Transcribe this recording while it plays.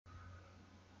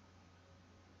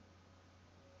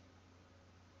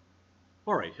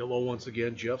Alright, hello once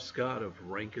again, Jeff Scott of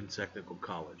Rankin Technical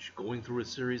College, going through a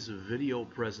series of video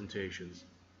presentations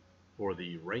for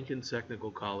the Rankin Technical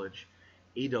College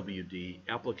AWD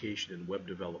Application and Web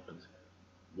Development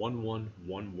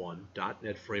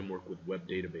 1111.NET Framework with Web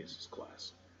Databases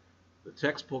class. The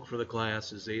textbook for the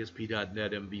class is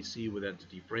ASP.NET MVC with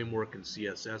Entity Framework and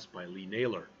CSS by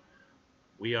Naylor.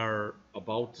 We are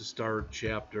about to start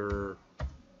Chapter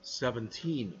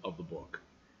 17 of the book.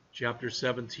 Chapter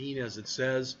 17, as it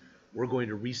says, we're going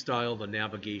to restyle the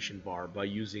navigation bar by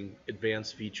using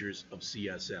advanced features of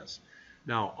CSS.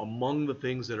 Now, among the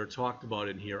things that are talked about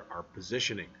in here are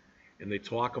positioning, and they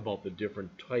talk about the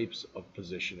different types of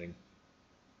positioning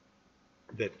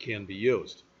that can be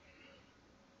used.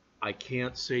 I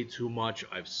can't say too much.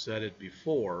 I've said it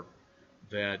before,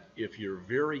 that if you're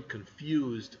very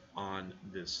confused on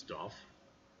this stuff,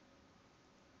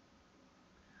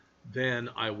 then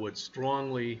I would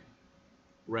strongly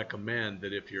recommend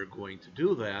that if you're going to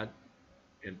do that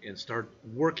and start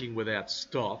working with that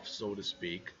stuff, so to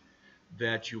speak,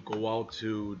 that you go out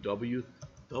to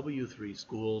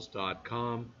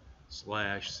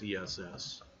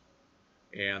w3schools.com/CSS,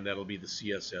 and that'll be the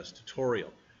CSS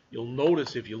tutorial. You'll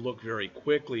notice if you look very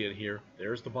quickly in here,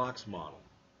 there's the box model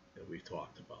that we've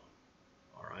talked about.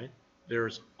 All right,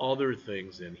 there's other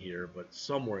things in here, but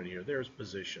somewhere in here there's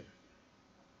position.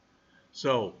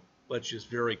 So let's just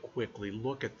very quickly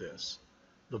look at this.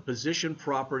 The position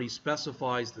property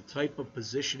specifies the type of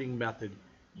positioning method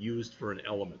used for an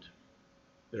element.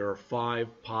 There are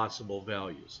 5 possible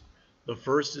values. The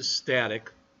first is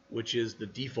static, which is the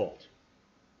default.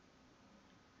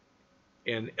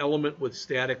 An element with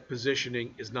static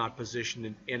positioning is not positioned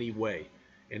in any way,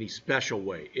 any special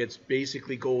way. It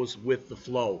basically goes with the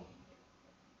flow.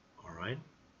 All right?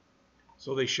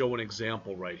 So they show an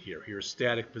example right here. Here's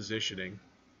static positioning.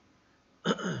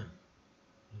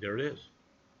 There it is.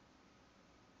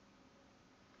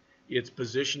 It's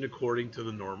positioned according to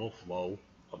the normal flow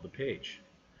of the page.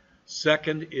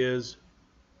 Second is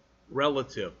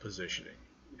relative positioning.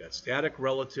 We've got static,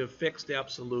 relative, fixed,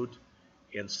 absolute,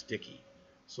 and sticky.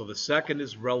 So the second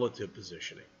is relative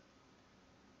positioning.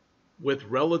 With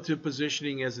relative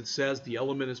positioning, as it says, the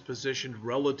element is positioned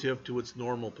relative to its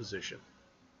normal position.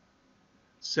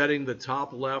 Setting the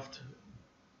top left,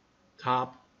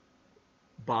 top,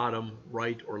 bottom,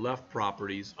 right, or left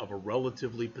properties of a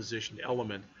relatively positioned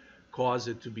element cause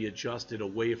it to be adjusted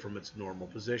away from its normal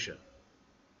position.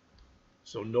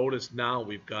 So notice now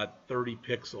we've got 30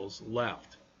 pixels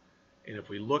left. And if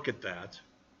we look at that,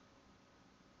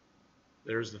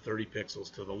 there's the 30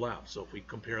 pixels to the left. So if we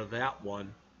compare that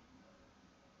one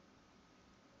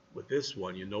with this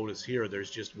one, you notice here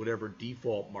there's just whatever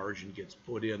default margin gets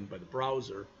put in by the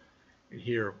browser. And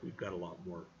here we've got a lot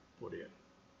more put in.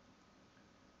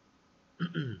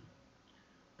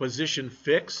 Position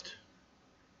fixed.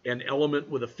 An element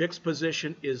with a fixed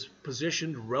position is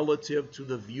positioned relative to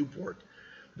the viewport.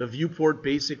 The viewport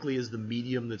basically is the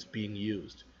medium that's being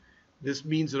used. This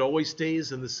means it always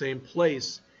stays in the same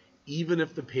place even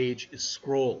if the page is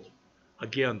scrolled.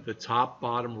 Again, the top,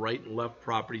 bottom, right, and left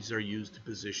properties are used to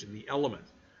position the element.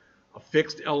 A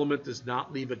fixed element does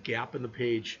not leave a gap in the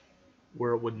page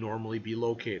where it would normally be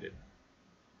located.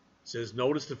 It says,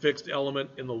 notice the fixed element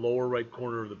in the lower right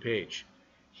corner of the page.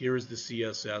 Here is the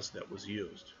CSS that was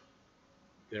used.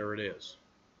 There it is.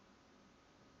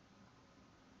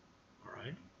 All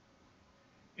right.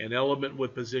 An element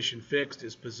with position fixed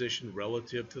is positioned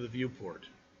relative to the viewport.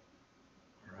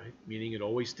 All right, meaning it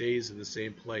always stays in the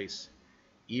same place,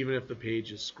 even if the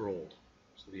page is scrolled.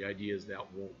 So the idea is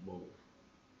that won't move.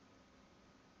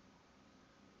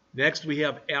 Next, we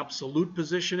have absolute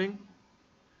positioning.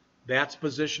 That's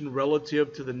positioned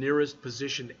relative to the nearest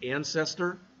positioned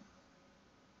ancestor,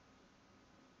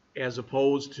 as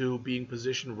opposed to being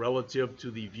positioned relative to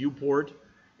the viewport,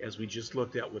 as we just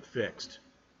looked at with fixed.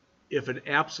 If an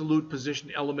absolute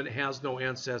position element has no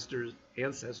ancestors,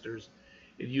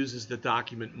 it uses the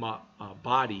document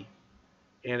body,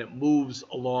 and it moves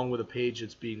along with a page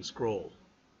that's being scrolled.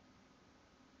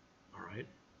 All right.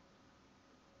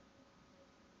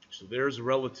 So there's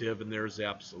relative and there's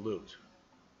absolute.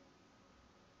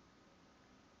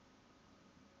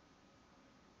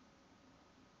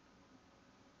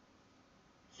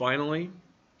 Finally,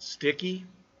 sticky.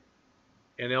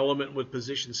 An element with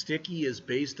position sticky is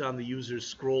based on the user's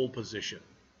scroll position.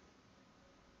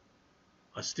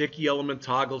 A sticky element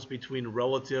toggles between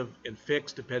relative and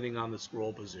fixed depending on the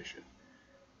scroll position.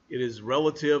 It is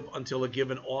relative until a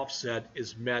given offset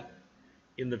is met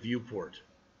in the viewport.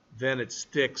 Then it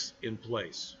sticks in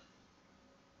place.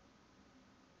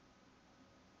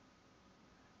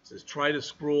 It says try to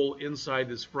scroll inside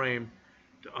this frame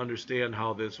to understand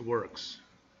how this works.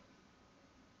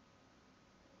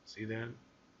 See that?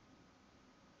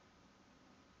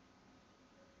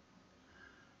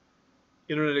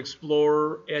 Internet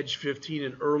Explorer, Edge 15,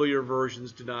 and earlier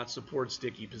versions do not support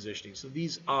sticky positioning. So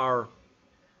these are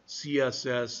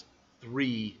CSS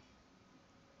 3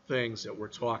 things that we're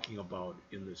talking about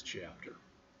in this chapter.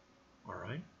 All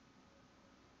right.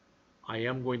 I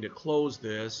am going to close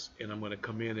this, and I'm going to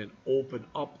come in and open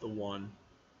up the one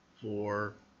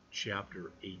for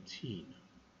Chapter 18.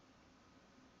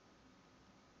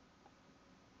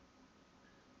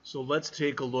 So let's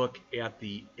take a look at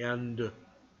the end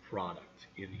product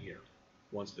in here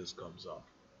once this comes up.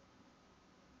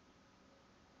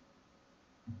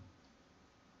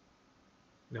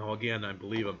 Now again, I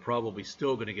believe I'm probably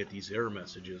still going to get these error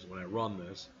messages when I run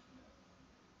this.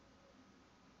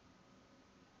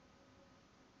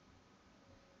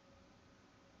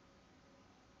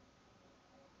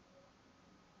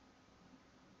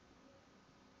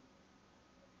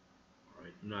 All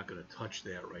right, I'm not going to touch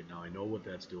that right now. I know what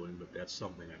that's doing, but that's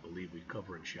something I believe we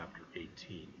cover in Chapter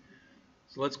 18.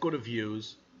 So let's go to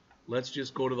Views. Let's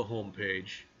just go to the home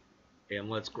page, and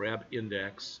let's grab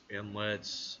Index, and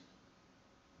let's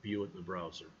view it in the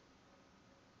browser.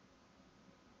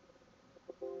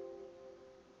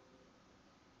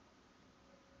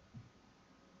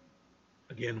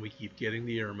 Again, we keep getting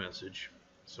the error message,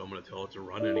 so I'm going to tell it to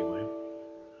run anyway.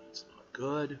 It's not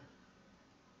good.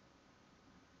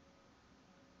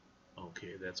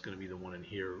 Okay, that's going to be the one in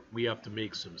here. We have to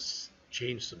make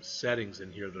change some settings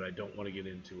in here that I don't want to get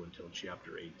into until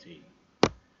Chapter 18.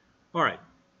 All right,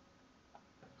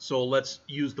 so let's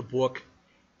use the book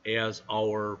as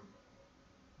our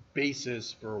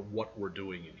basis for what we're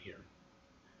doing in here.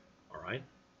 All right.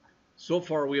 So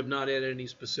far, we have not added any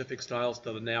specific styles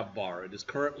to the nav bar. It is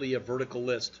currently a vertical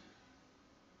list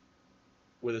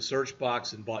with a search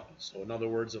box and buttons. So in other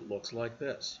words, it looks like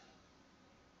this.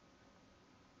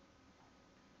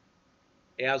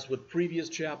 As with previous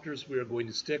chapters, we are going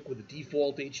to stick with the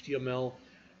default HTML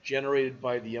generated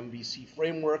by the MVC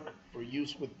framework for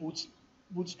use with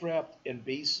Bootstrap and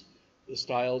base the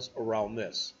styles around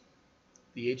this.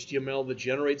 The HTML that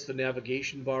generates the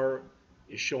navigation bar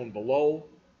is shown below.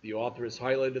 The author has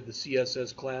highlighted the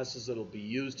CSS classes that will be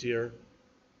used here. It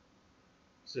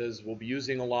says we'll be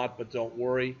using a lot, but don't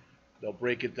worry. They'll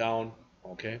break it down.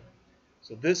 Okay.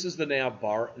 So this is the nav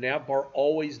bar. Nav bar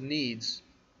always needs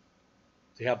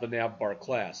to have the nav bar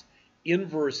class.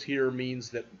 Inverse here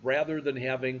means that rather than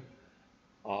having,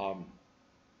 I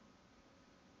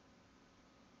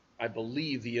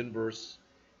believe the inverse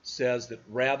says that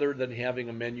rather than having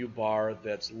a menu bar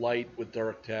that's light with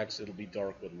dark text, it'll be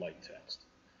dark with light text.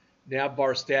 Nav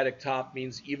bar static top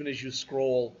means even as you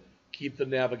scroll, keep the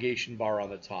navigation bar on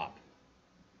the top.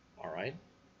 All right.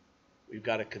 We've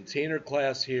got a container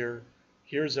class here.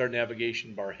 Here's our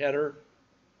navigation bar header.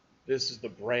 This is the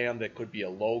brand that could be a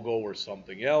logo or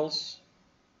something else.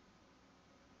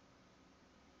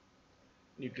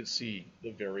 You can see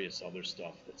the various other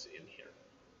stuff that's in here.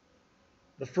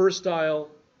 The first style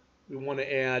we want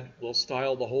to add, we'll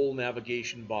style the whole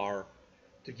navigation bar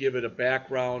to give it a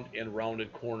background and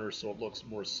rounded corners so it looks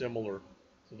more similar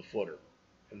to the footer.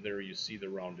 And there you see the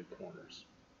rounded corners.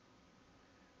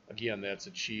 Again, that's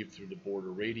achieved through the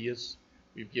border radius.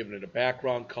 We've given it a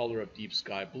background color of deep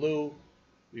sky blue.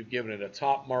 We've given it a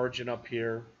top margin up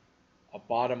here, a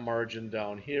bottom margin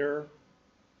down here,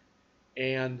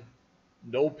 and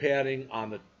no padding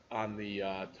on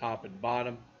the top and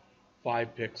bottom,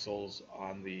 5 pixels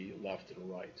on the left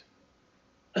and right.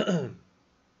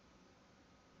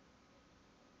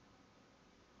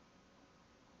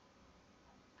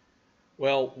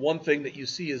 Well, one thing that you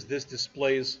see is this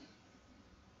displays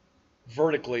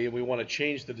vertically, and we want to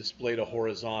change the display to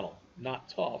horizontal. Not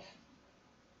tough.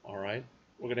 All right.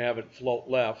 We're going to have it float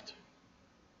left,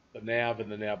 the nav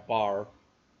and the nav bar.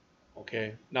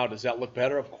 Okay. Now, does that look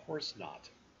better? Of course not.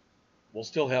 We'll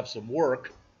still have some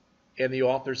work, and the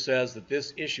author says that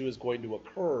this issue is going to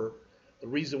occur. The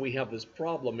reason we have this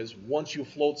problem is once you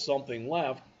float something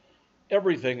left,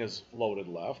 everything is floated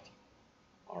left.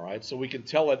 All right, so we can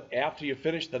tell it after you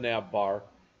finish the nav bar,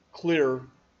 clear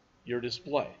your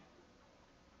display.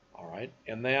 All right,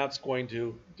 and that's going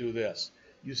to do this.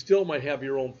 You still might have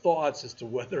your own thoughts as to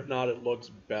whether or not it looks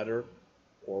better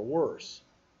or worse.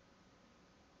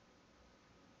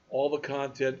 All the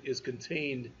content is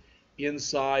contained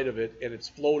inside of it, and it's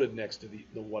floated next to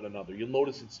the one another. You'll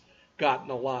notice it's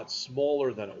gotten a lot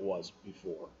smaller than it was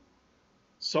before.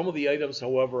 Some of the items,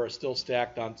 however, are still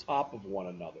stacked on top of one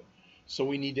another. So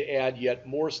we need to add yet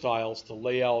more styles to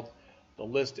lay out the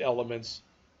list elements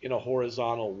in a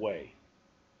horizontal way.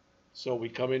 So we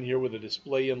come in here with a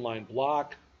display inline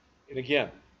block. And again,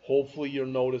 hopefully you're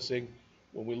noticing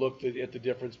when we look at the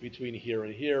difference between here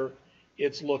and here,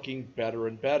 it's looking better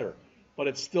and better. But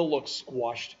it still looks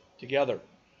squashed together.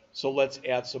 So let's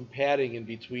add some padding in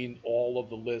between all of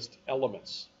the list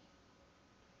elements.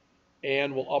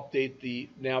 And we'll update the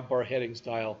navbar heading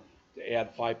style to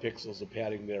add 5 pixels of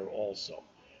padding there also.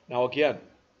 Now again,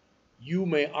 you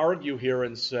may argue here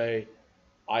and say,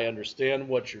 I understand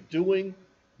what you're doing.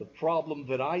 The problem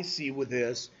that I see with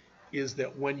this is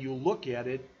that when you look at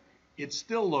it, it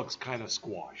still looks kind of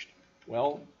squashed.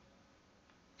 Well,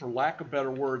 for lack of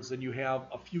better words, then you have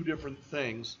a few different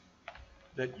things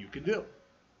that you can do.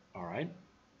 All right?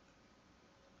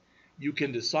 You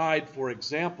can decide, for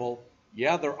example,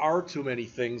 yeah, there are too many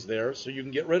things there, so you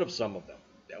can get rid of some of them.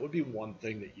 That would be one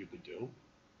thing that you could do.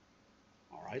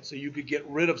 All right, so you could get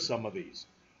rid of some of these.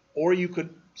 Or you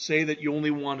could say that you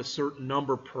only want a certain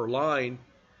number per line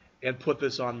and put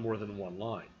this on more than one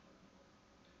line.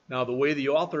 Now, the way the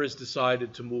author has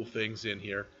decided to move things in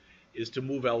here is to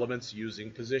move elements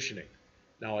using positioning.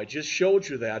 Now, I just showed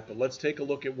you that, but let's take a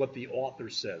look at what the author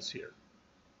says here.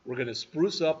 We're going to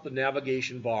spruce up the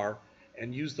navigation bar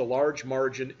and use the large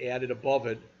margin added above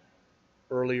it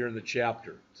earlier in the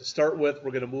chapter. To start with,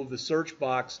 we're going to move the search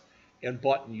box and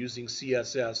button using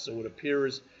CSS so it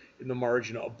appears in the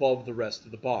margin above the rest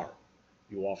of the bar.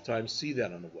 You oftentimes see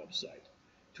that on the website.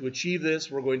 To achieve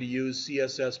this, we're going to use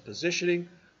CSS positioning,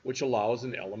 which allows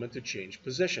an element to change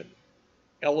position.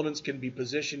 Elements can be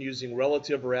positioned using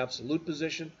relative or absolute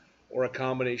position or a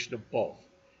combination of both.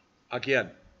 Again,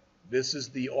 this is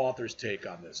the author's take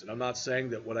on this, and I'm not saying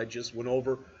that what I just went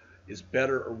over is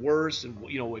better or worse, and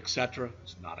etc.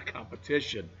 It's not a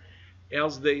competition,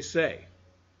 as they say.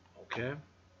 Okay.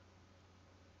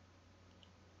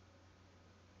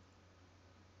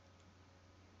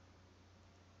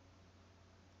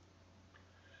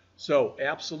 So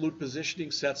absolute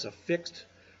positioning sets a fixed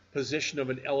position of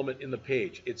an element in the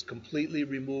page. It's completely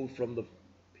removed from the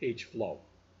page flow.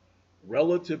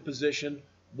 Relative position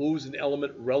moves an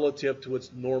element relative to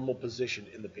its normal position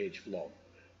in the page flow.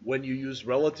 When you use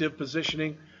relative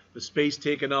positioning, the space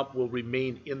taken up will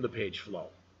remain in the page flow.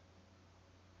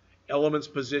 Elements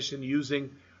positioned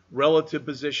using relative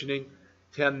positioning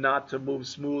tend not to move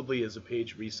smoothly as the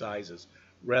page resizes.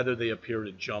 Rather, they appear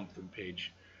to jump from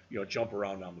page, jump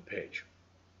around on the page.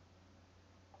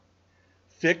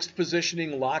 Fixed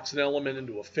positioning locks an element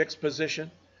into a fixed position.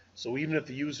 So even if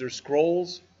the user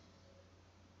scrolls,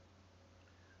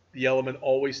 the element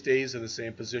always stays in the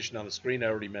same position on the screen. I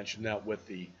already mentioned that with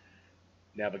the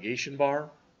navigation bar.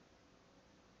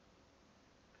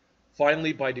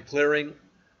 Finally, by declaring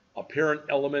a parent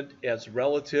element as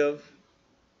relative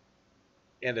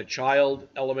and a child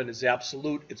element as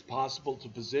absolute, it's possible to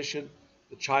position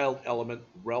the child element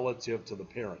relative to the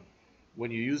parent.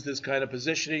 When you use this kind of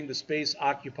positioning, the space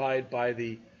occupied by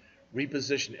the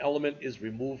repositioned element is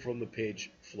removed from the page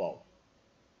flow.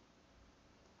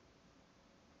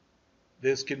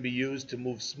 This can be used to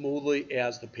move smoothly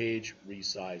as the page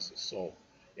resizes. So,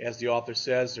 as the author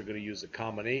says, they're going to use a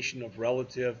combination of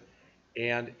relative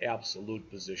and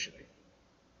absolute positioning.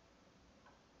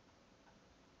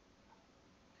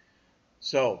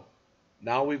 So,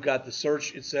 now we've got the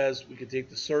search. It says we can take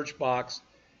the search box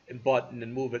and button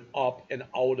and move it up and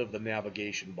out of the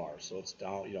navigation bar. So it's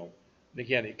down, and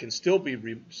again, it can still be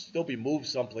moved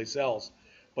someplace else.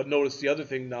 But notice the other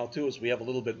thing now too is we have a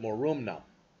little bit more room now.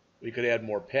 We could add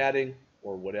more padding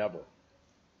or whatever.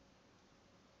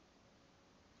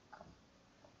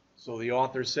 So the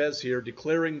author says here,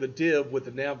 declaring the div with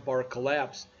the navbar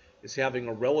collapse is having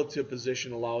a relative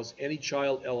position allows any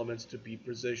child elements to be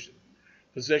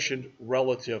positioned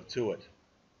relative to it.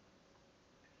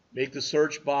 Make the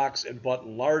search box and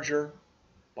button larger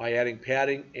by adding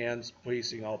padding and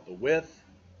spacing out the width.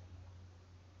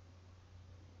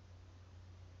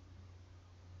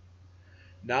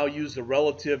 Now use the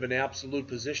relative and absolute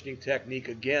positioning technique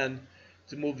again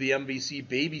to move the MVC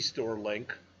Baby Store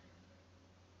link,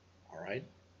 all right,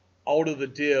 out of the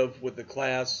div with the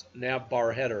class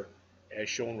navbar header as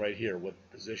shown right here with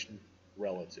position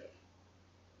relative.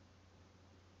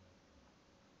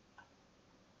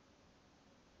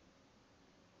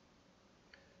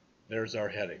 There's our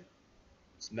heading.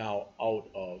 It's now out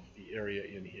of the area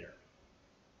in here.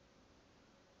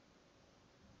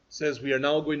 It says we are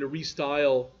now going to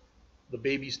restyle the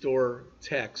Baby Store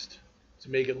text to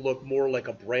make it look more like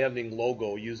a branding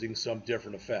logo using some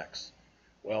different effects.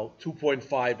 Well,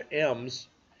 2.5 M's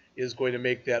is going to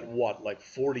make that what, like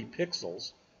 40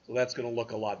 pixels, so that's going to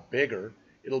look a lot bigger.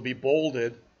 It'll be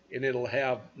bolded and it'll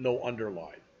have no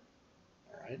underline.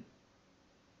 All right.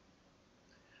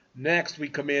 Next, we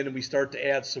come in and we start to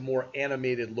add some more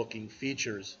animated looking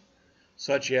features,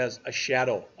 such as a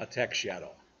shadow, a text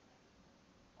shadow.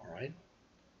 All right.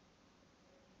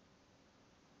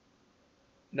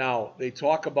 Now, they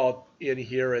talk about in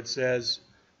here, it says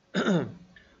the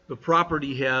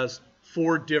property has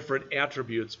 4 different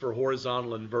attributes for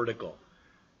horizontal and vertical.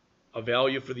 A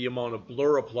value for the amount of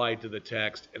blur applied to the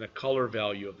text and a color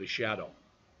value of the shadow.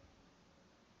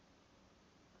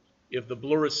 If the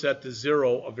blur is set to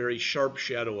 0, a very sharp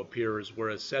shadow appears,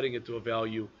 whereas setting it to a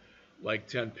value like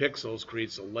 10 pixels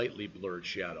creates a lightly blurred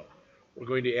shadow. We're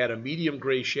going to add a medium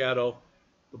gray shadow,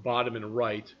 the bottom and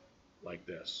right, like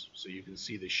this, so you can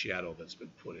see the shadow that's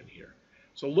been put in here.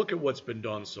 So look at what's been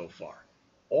done so far.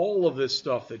 All of this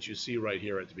stuff that you see right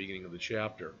here at the beginning of the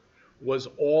chapter was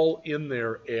all in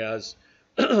there as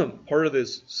part of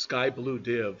this sky blue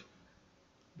div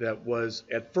that was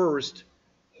at first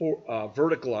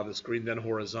vertical on the screen, then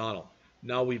horizontal.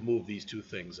 Now we've moved these 2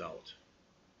 things out.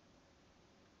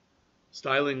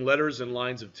 Styling letters and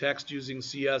lines of text using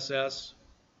CSS.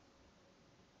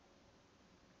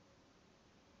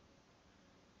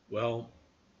 Well,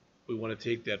 we want to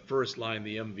take that first line,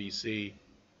 the MVC,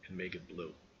 and make it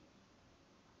blue.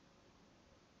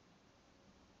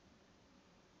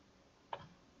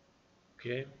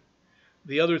 Okay.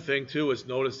 The other thing too is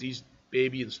notice these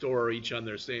baby and store are each on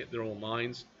their own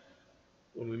lines.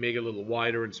 When we make it a little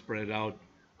wider and spread it out,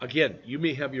 again, you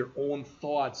may have your own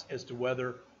thoughts as to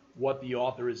whether what the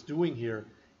author is doing here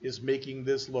is making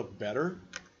this look better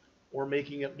or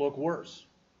making it look worse.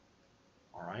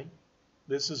 All right.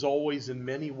 This is always in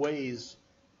many ways,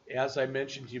 as I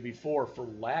mentioned to you before, for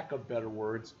lack of better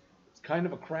words, it's kind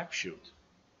of a crapshoot.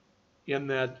 In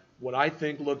that what I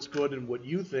think looks good and what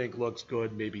you think looks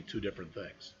good may be 2 different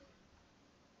things.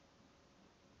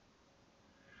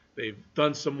 They've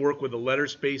done some work with the letter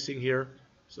spacing here,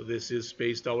 so this is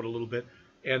spaced out a little bit.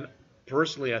 And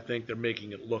personally, I think they're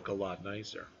making it look a lot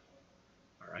nicer.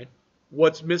 All right.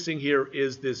 What's missing here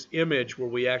is this image where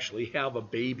we actually have a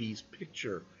baby's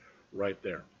picture right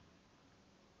there.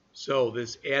 So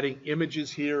this adding images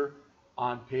here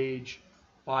on page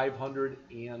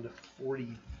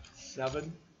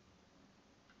 547.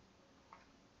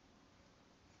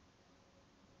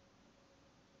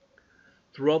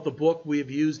 Throughout the book, we have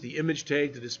used the image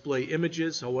tag to display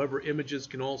images. However, images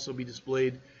can also be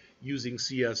displayed using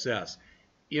CSS.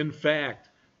 In fact,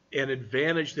 an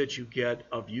advantage that you get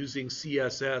of using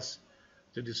CSS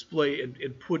to display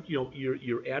and put your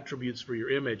attributes for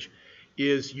your image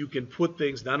is you can put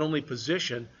things, not only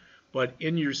position, but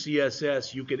in your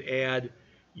CSS you can add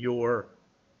your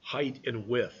height and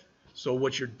width. So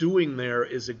what you're doing there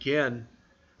is, again,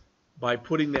 by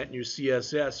putting that in your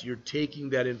CSS, you're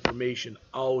taking that information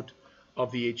out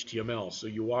of the HTML. So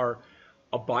you are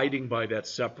abiding by that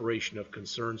separation of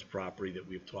concerns property that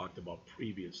we've talked about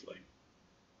previously.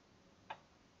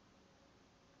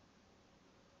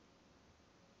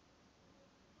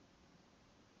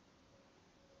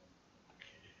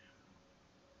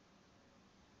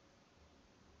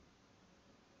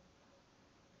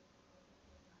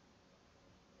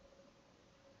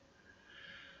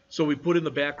 So we put in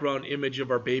the background image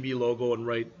of our baby logo, and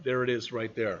right there it is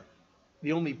right there.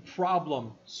 The only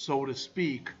problem, so to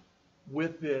speak,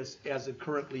 with this as it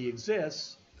currently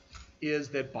exists is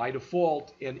that by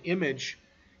default an image,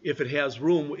 if it has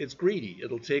room, it's greedy.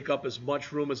 It'll take up as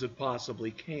much room as it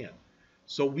possibly can.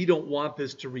 So we don't want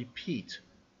this to repeat.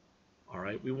 All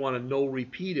right, we want a no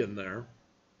repeat in there,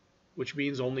 which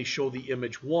means only show the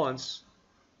image once,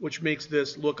 which makes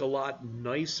this look a lot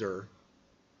nicer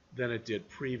than it did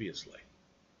previously.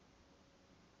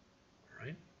 All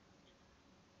right.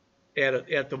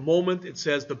 At the moment, it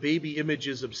says the baby image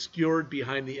is obscured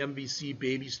behind the MVC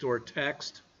baby store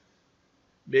text,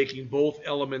 making both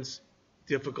elements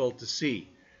difficult to see.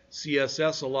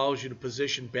 CSS allows you to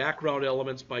position background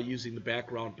elements by using the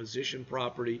background position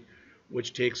property,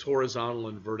 which takes horizontal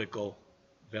and vertical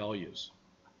values.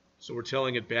 So we're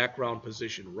telling it background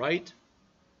position right.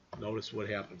 Notice what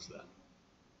happens then.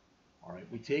 All right,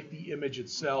 we take the image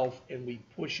itself and we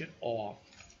push it off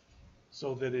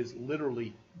so that it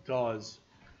literally does,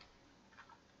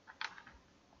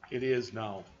 it is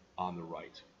now on the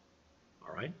right.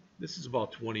 All right, this is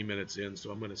about 20 minutes in, so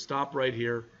I'm going to stop right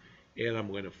here and I'm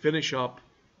going to finish up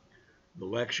the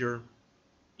lecture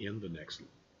in the next,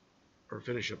 or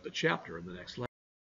finish up the chapter in the next lecture.